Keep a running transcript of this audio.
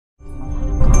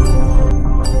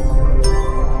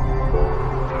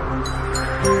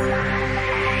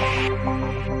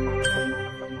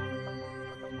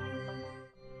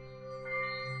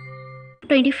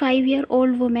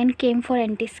25-year-old woman came for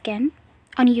ntscan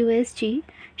on USG.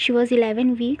 She was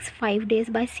 11 weeks 5 days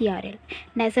by CRL.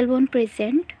 Nasal bone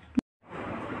present.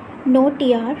 No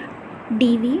TR.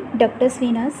 DV ductus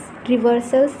venous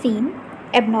reversal seen.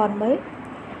 Abnormal.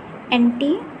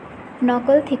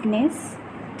 Nuchal thickness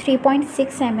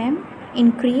 3.6 mm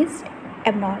increased.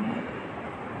 Abnormal.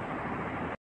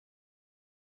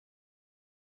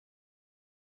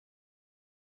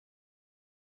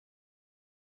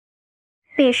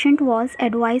 Patient was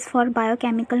advised for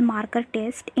biochemical marker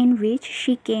test in which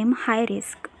she came high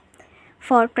risk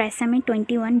for trisomy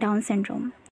 21 Down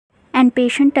syndrome, and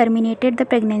patient terminated the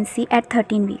pregnancy at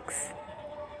 13 weeks.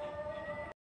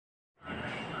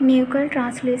 Nuchal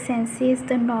translucency is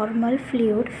the normal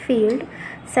fluid filled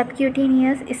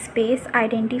subcutaneous space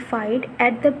identified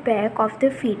at the back of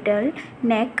the fetal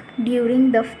neck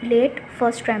during the late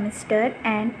first trimester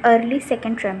and early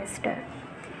second trimester.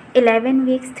 11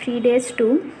 weeks 3 days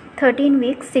to 13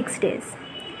 weeks 6 days.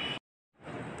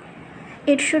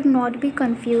 It should not be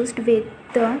confused with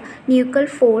the nuchal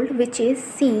fold which is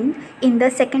seen in the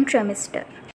second trimester.